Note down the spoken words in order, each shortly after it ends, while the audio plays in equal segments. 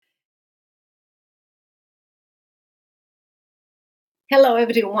Hello,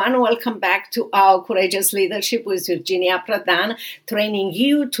 everyone. Welcome back to our Courageous Leadership with Virginia Prodan, training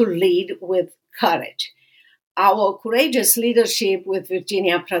you to lead with courage. Our Courageous Leadership with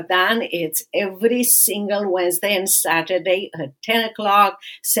Virginia Prodan, it's every single Wednesday and Saturday at 10 o'clock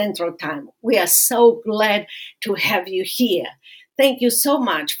Central Time. We are so glad to have you here. Thank you so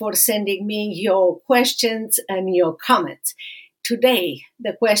much for sending me your questions and your comments. Today,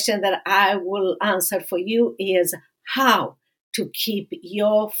 the question that I will answer for you is how to keep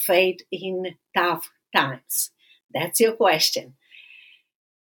your faith in tough times. That's your question.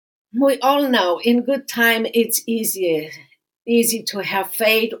 We all know in good time it's easy to have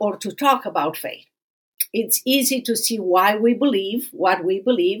faith or to talk about faith. It's easy to see why we believe what we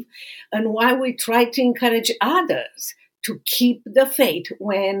believe and why we try to encourage others to keep the faith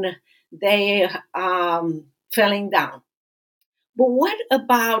when they are falling down. But what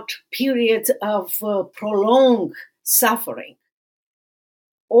about periods of prolonged suffering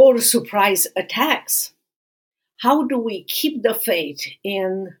or surprise attacks? How do we keep the faith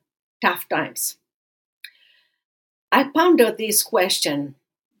in tough times? I pondered this question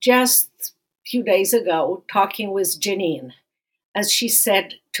just a few days ago, talking with Janine, as she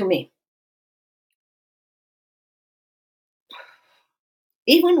said to me,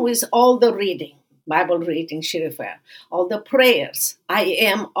 even with all the reading, Bible reading she referred, all the prayers, I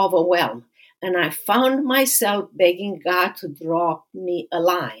am overwhelmed. And I found myself begging God to drop me a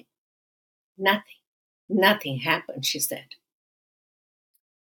line. Nothing happened, she said.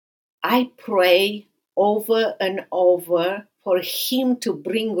 I pray over and over for Him to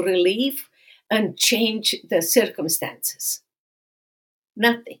bring relief and change the circumstances.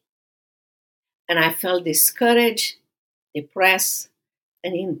 Nothing. And I felt discouraged, depressed,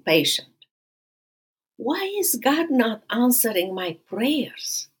 and impatient. Why is God not answering my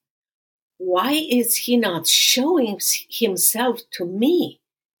prayers? Why is He not showing Himself to me?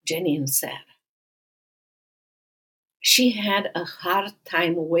 Janine said. She had a hard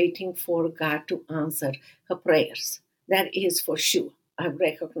time waiting for God to answer her prayers. That is for sure. I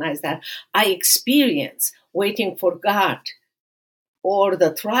recognize that. I experience waiting for God or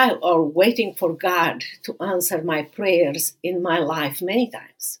the trial or waiting for God to answer my prayers in my life many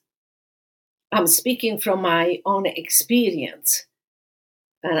times. I'm speaking from my own experience.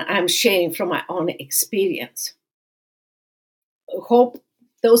 And I'm sharing from my own experience. I hope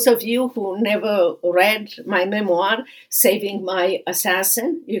those of you who never read my memoir, Saving My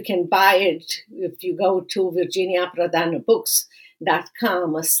Assassin, you can buy it if you go to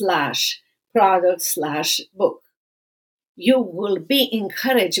virginiaprodanbooks.com/product/book. You will be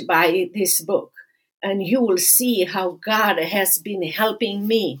encouraged by this book, and you will see how God has been helping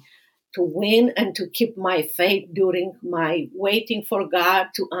me to win and to keep my faith during my waiting for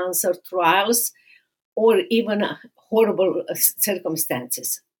God to answer trials or even horrible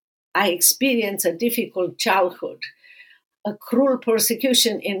circumstances. I experienced a difficult childhood, a cruel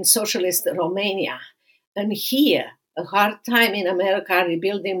persecution in socialist Romania, and here a hard time in America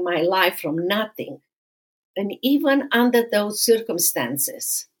rebuilding my life from nothing. And even under those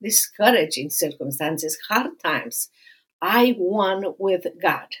circumstances, discouraging circumstances, hard times, I won with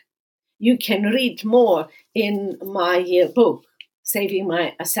God. You can read more in my book, Saving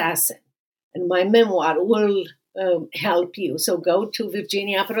My Assassin, and my memoir will help you. So go to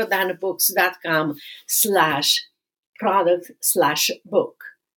virginiaprodanbooks.com/product/book,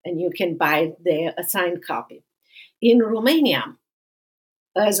 and you can buy there a signed copy. In Romania,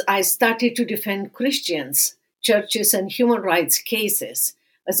 as I started to defend Christians, churches, and human rights cases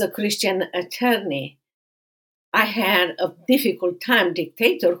as a Christian attorney, I had a difficult time.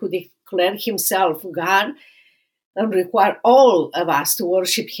 Dictator who declared himself God and required all of us to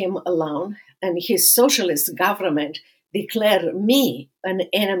worship him alone, and his socialist government declared me an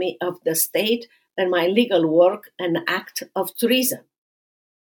enemy of the state and my legal work an act of treason.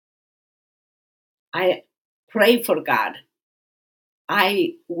 I pray for God.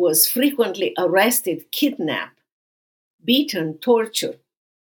 I was frequently arrested, kidnapped, beaten, tortured,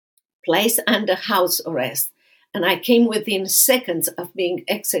 placed under house arrest, and I came within seconds of being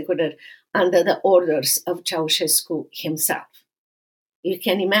executed under the orders of Ceausescu himself. You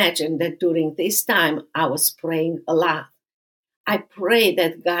can imagine that during this time I was praying a lot. I pray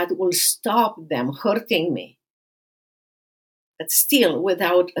that God will stop them hurting me. But still,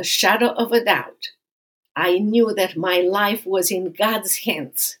 without a shadow of a doubt, I knew that my life was in God's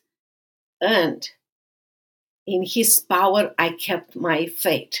hands. And in His power, I kept my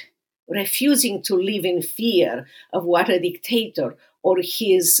faith, refusing to live in fear of what a dictator or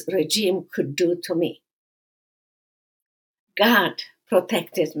his regime could do to me. God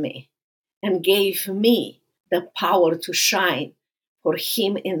protected me and gave me the power to shine for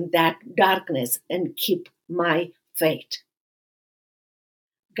him in that darkness and keep my faith.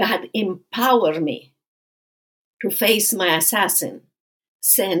 God empowered me to face my assassin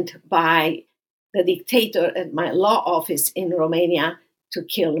sent by the dictator at my law office in Romania to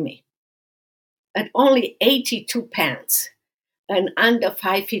kill me. At only 82 pounds and under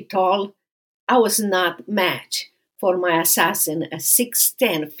 5 feet tall, I was not matched for my assassin, a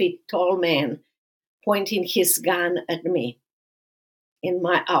 6'10" feet tall man pointing his gun at me in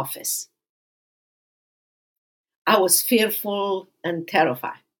my office. I was fearful and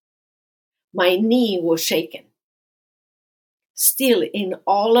terrified. My knee was shaken. Still, in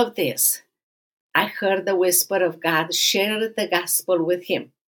all of this, I heard the whisper of God, share the gospel with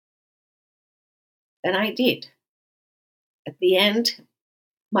him. And I did. At the end,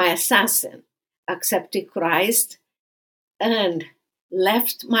 my assassin accepted Christ and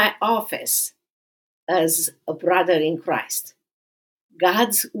left my office as a brother in Christ.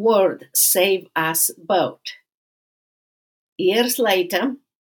 God's word saved us both. Years later,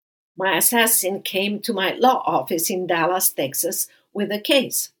 my assassin came to my law office in Dallas, Texas, with a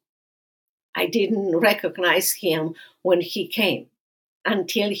case. I didn't recognize him when he came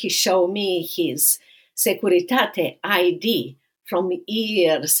until he showed me his Securitate ID from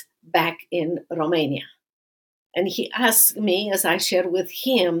years back in Romania. And he asked me, as I shared with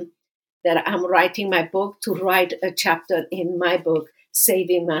him, that I'm writing my book, to write a chapter in my book,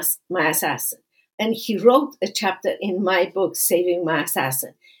 Saving My Assassin. And he wrote a chapter in my book, Saving My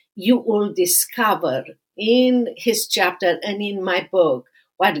Assassin. You will discover in his chapter and in my book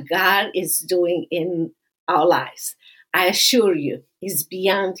what God is doing in our lives. I assure you, it's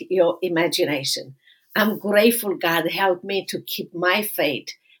beyond your imagination. I'm grateful God helped me to keep my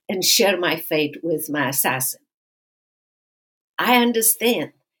faith and share my faith with my assassin. I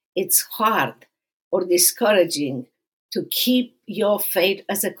understand it's hard or discouraging to keep your faith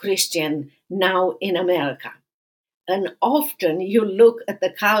as a Christian now in America. And often you look at the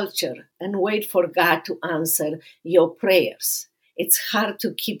culture and wait for God to answer your prayers. It's hard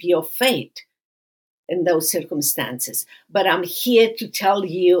to keep your faith in those circumstances. But I'm here to tell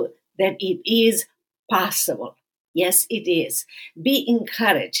you that it is possible. Yes, it is. Be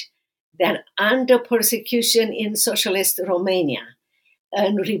encouraged that under persecution in socialist Romania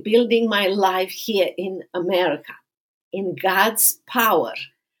and rebuilding my life here in America, in God's power,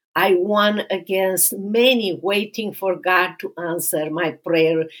 I won against many waiting for God to answer my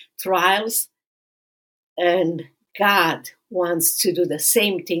prayer trials. And God wants to do the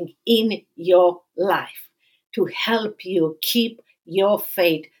same thing in your life to help you keep your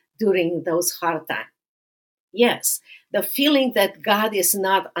faith during those hard times. Yes, the feeling that God is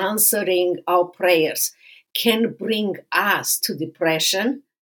not answering our prayers can bring us to depression,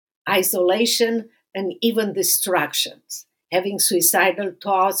 isolation, and even distractions, having suicidal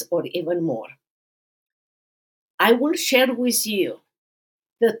thoughts or even more. I will share with you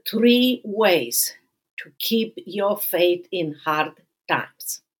the 3 ways to keep your faith in hard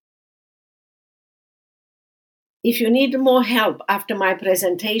times. If you need more help after my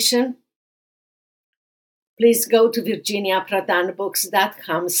presentation, please go to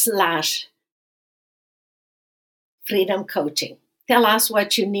virginiaprodanbooks.com/freedom coaching. Tell us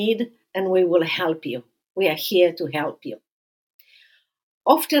what you need and we will help you. We are here to help you.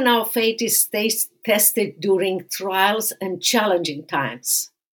 Often our faith is tested during trials and challenging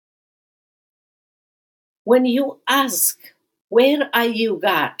times. When you ask, where are you,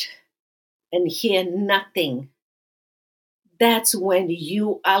 God? And hear nothing, that's when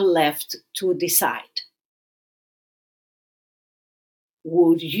you are left to decide.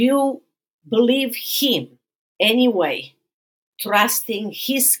 Would you believe him anyway, trusting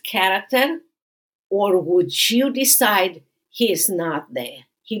his character, or would you decide he is not there,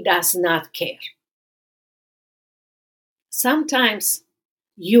 he does not care? Sometimes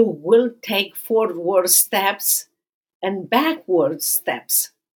you will take forward steps and backward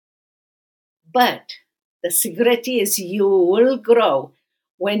steps, but the secret is you will grow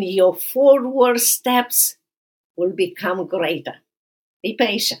when your forward steps will become greater. Be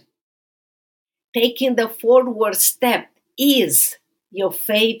patient. Taking the forward step is your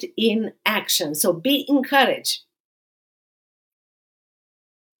faith in action. So be encouraged.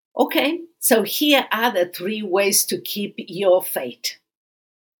 Okay, so here are the 3 ways to keep your faith.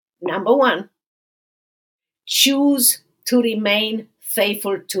 Number 1, choose to remain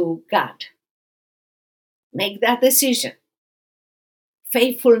faithful to God. Make that decision.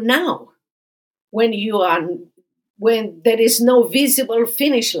 Faithful now, when there is no visible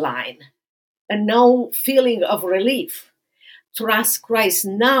finish line and no feeling of relief. Trust Christ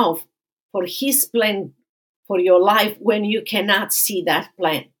now for his plan for your life when you cannot see that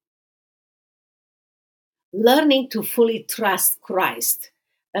plan. Learning to fully trust Christ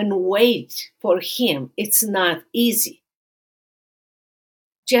and wait for Him, it's not easy.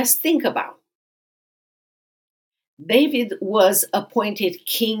 Just think about it. David was appointed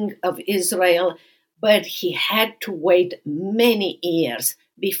king of Israel, but he had to wait many years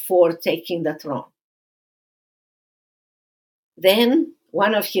before taking the throne. Then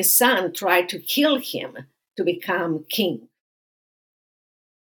one of his sons tried to kill him to become king.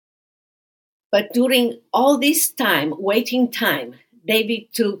 But during all this time, waiting time,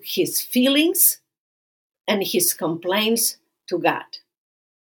 David took his feelings and his complaints to God.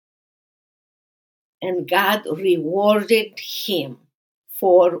 And God rewarded him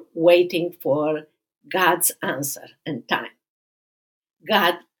for waiting for God's answer and time.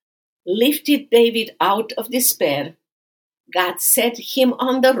 God lifted David out of despair. God set him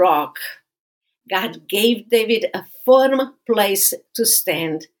on the rock. God gave David a firm place to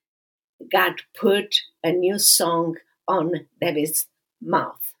stand. God put a new song on David's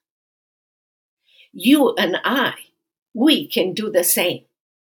mouth. You and I, we can do the same.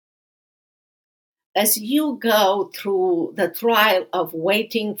 As you go through the trial of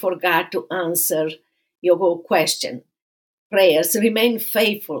waiting for God to answer your question, prayers, remain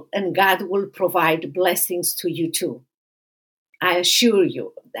faithful, and God will provide blessings to you too. I assure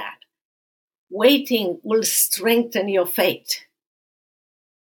you of that. Waiting will strengthen your faith.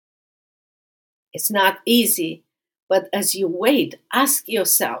 It's not easy, but as you wait, ask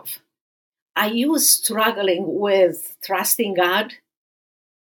yourself, are you struggling with trusting God?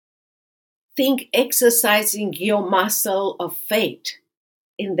 Think exercising your muscle of faith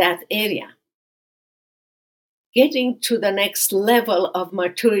in that area. Getting to the next level of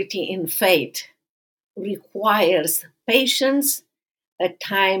maturity in faith requires patience,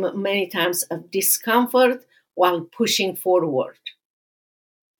 many times of discomfort while pushing forward.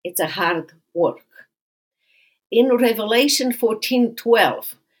 It's a hard work. In Revelation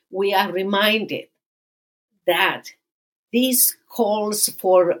 14:12, we are reminded that this calls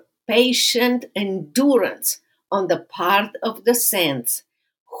for patient endurance on the part of the saints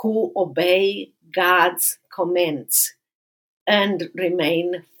who obey God's commands and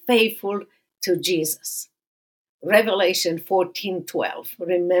remain faithful to Jesus. Revelation 14:12.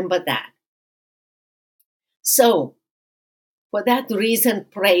 Remember that. So, for that reason,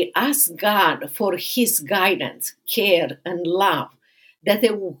 pray, ask God for His guidance, care, and love, that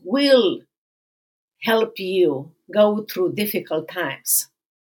it will help you go through difficult times.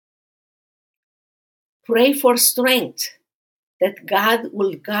 Pray for strength, that God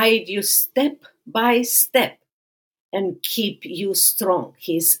will guide you step by step and keep you strong.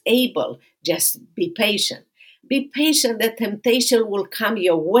 He is able. Just be patient. Be patient that temptation will come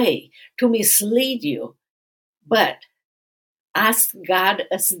your way to mislead you. But ask God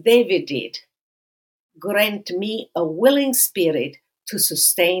as David did, grant me a willing spirit to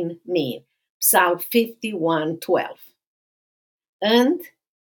sustain me. Psalm 51:12. And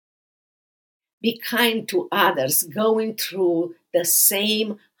be kind to others going through the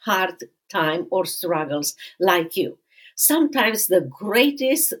same hard time or struggles like you. Sometimes the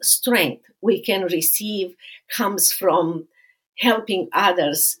greatest strength we can receive comes from helping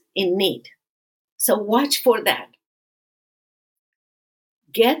others in need. So watch for that.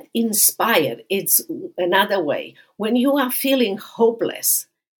 Get inspired. It's another way. When you are feeling hopeless,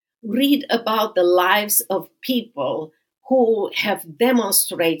 read about the lives of people who have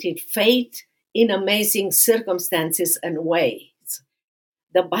demonstrated faith in amazing circumstances and ways.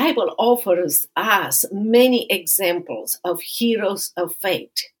 The Bible offers us many examples of heroes of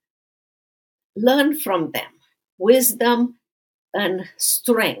faith. Learn from them wisdom and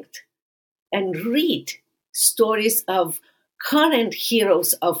strength, and read stories of current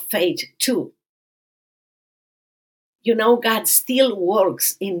heroes of faith too. You know, God still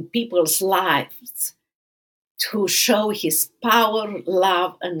works in people's lives to show His power,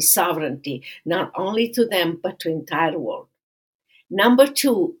 love, and sovereignty, not only to them, but to the entire world. Number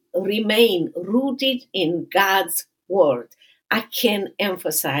 2, remain rooted in God's word. I can't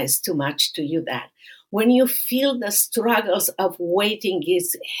emphasize too much to you that. When you feel the struggles of waiting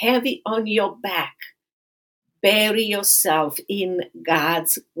is heavy on your back, bury yourself in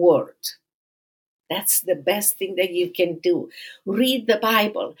God's word. That's the best thing that you can do. Read the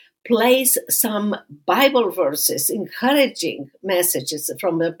Bible. Place some Bible verses, encouraging messages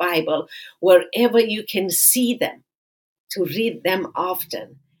from the Bible wherever you can see them, to read them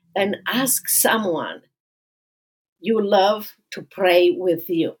often, and ask someone you love to pray with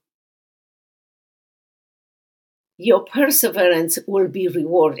you. Your perseverance will be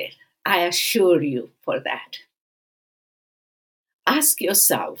rewarded. I assure you for that. Ask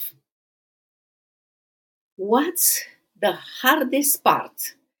yourself, what's the hardest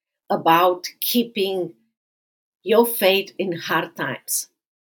part about keeping your faith in hard times?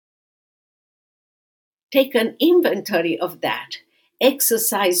 Take an inventory of that.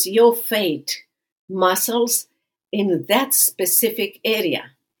 Exercise your faith muscles in that specific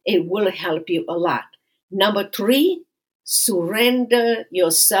area. It will help you a lot. Number 3, surrender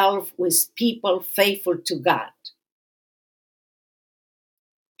yourself with people faithful to God.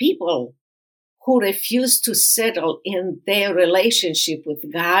 People who refuse to settle in their relationship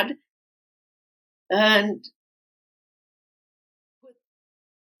with God and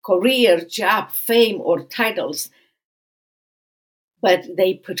career, job, fame, or titles, but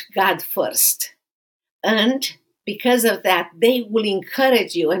they put God first. And because of that, they will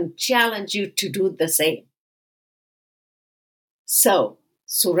encourage you and challenge you to do the same. So,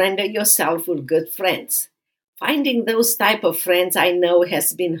 surrender yourself with good friends. Finding those type of friends I know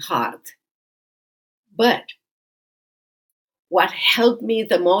has been hard. But what helped me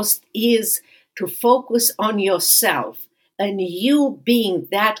the most is to focus on yourself and you being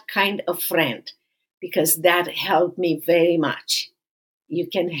that kind of friend, because that helped me very much. You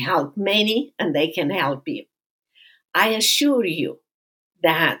can help many and they can help you. I assure you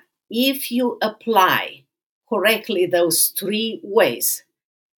that if you apply correctly those 3 ways,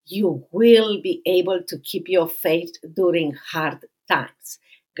 you will be able to keep your faith during hard times.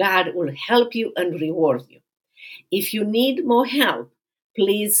 God will help you and reward you. If you need more help,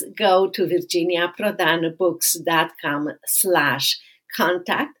 please go to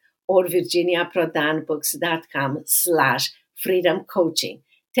virginiaprodanbooks.com/contact or virginiaprodanbooks.com/freedom coaching.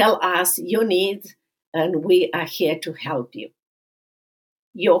 Tell us your needs and we are here to help you.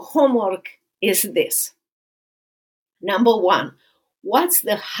 Your homework is this. Number 1, what's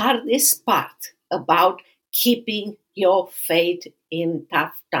the hardest part about keeping your faith in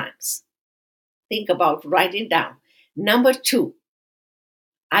tough times? Think about writing down. Number 2,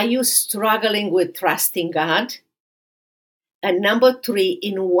 are you struggling with trusting God? And number 3,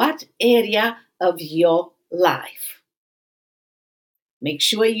 in what area of your life? Make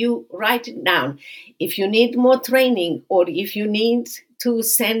sure you write it down. If you need more training or if you need to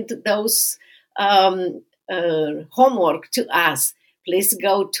send those homework to us, please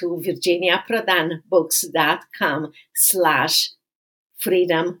go to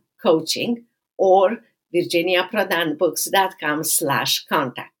virginiaprodanbooks.com/freedom coaching or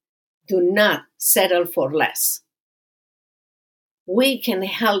virginiaprodanbooks.com/contact. Do not settle for less. We can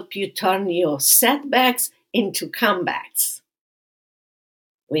help you turn your setbacks into comebacks.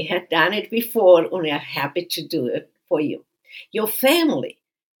 We have done it before and we are happy to do it for you. Your family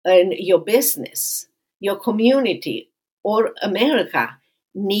and your business, your community, or America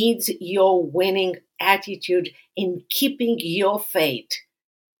needs your winning attitude in keeping your faith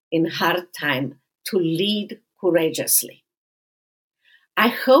in hard time to lead courageously. I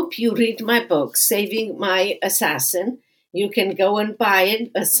hope you read my book, Saving My Assassin. You can go and buy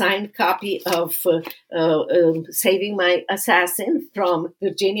it, a signed copy of Saving My Assassin from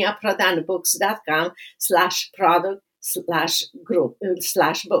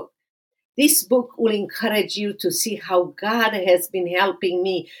virginiaprodanbooks.com/product/group/book. This book will encourage you to see how God has been helping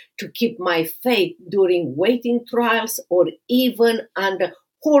me to keep my faith during waiting trials or even under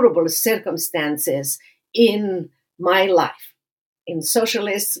horrible circumstances in my life, in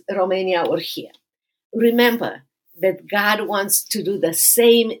socialist Romania or here. Remember that God wants to do the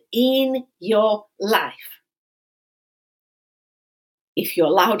same in your life if you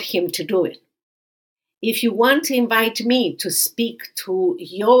allowed Him to do it. If you want to invite me to speak to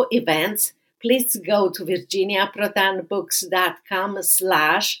your events, please go to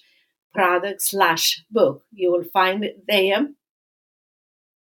virginiaprodanbooks.com/product/book. You will find there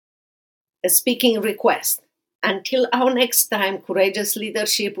a speaking request. Until our next time, Courageous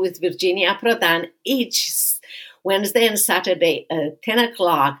Leadership with Virginia Prodan, each Wednesday and Saturday at 10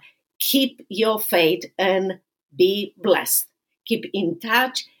 o'clock. Keep your faith and be blessed. Keep in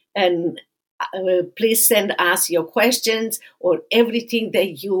touch and please send us your questions or everything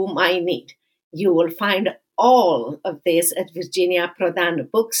that you might need. You will find all of this at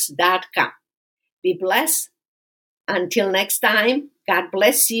virginiaprodanbooks.com. Be blessed. Until next time, God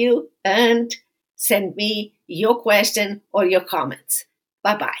bless you and send me your question or your comments.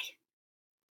 Bye-bye.